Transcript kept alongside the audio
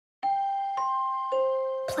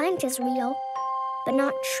plant is real, but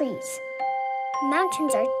not trees.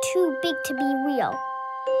 Mountains are too big to be real.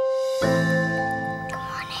 Good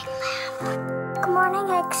morning, lamp. Good morning,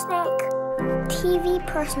 egg snake. TV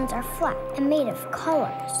persons are flat and made of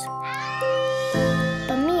colors.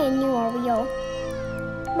 But me and you are real.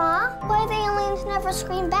 Ma, why the aliens never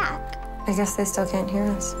scream back? I guess they still can't hear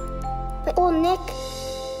us. But old Nick,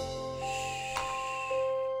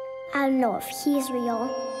 I don't know if he's real.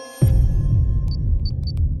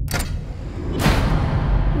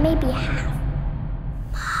 Maybe half.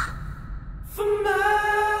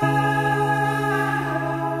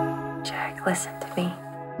 Jack, listen to me.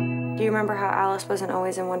 Do you remember how Alice wasn't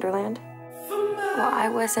always in Wonderland? Well, I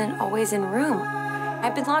wasn't always in room.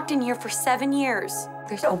 I've been locked in here for 7 years.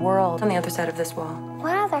 There's a world on the other side of this wall.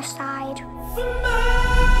 What other side?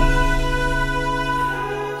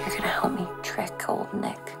 You're gonna help me trick old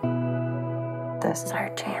Nick. This is our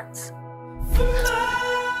chance.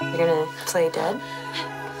 You're gonna play dead.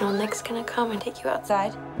 And old Nick's gonna come and take you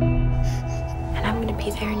outside. And I'm gonna be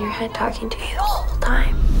there in your head talking to you the whole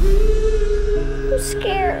time. I'm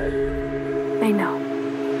scared. I know.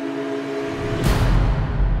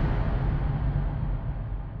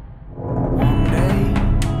 One day,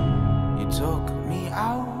 you took me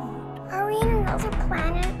out. Are we in another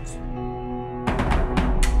planet?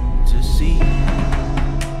 To see.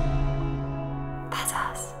 That's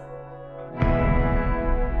us.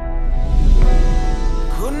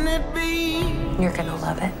 Couldn't it be? You're gonna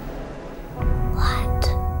love it. What?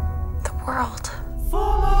 The world.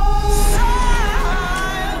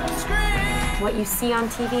 What you see on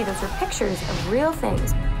TV, those are pictures of real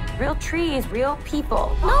things. Real trees, real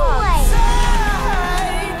people. No way!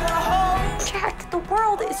 Jack, the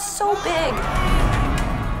world is so big.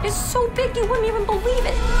 It's so big you wouldn't even believe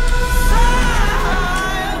it.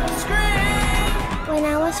 When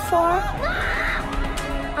I was 4,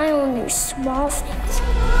 I only knew small things.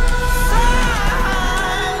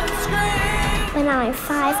 When I'm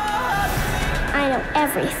 5, I know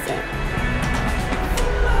everything.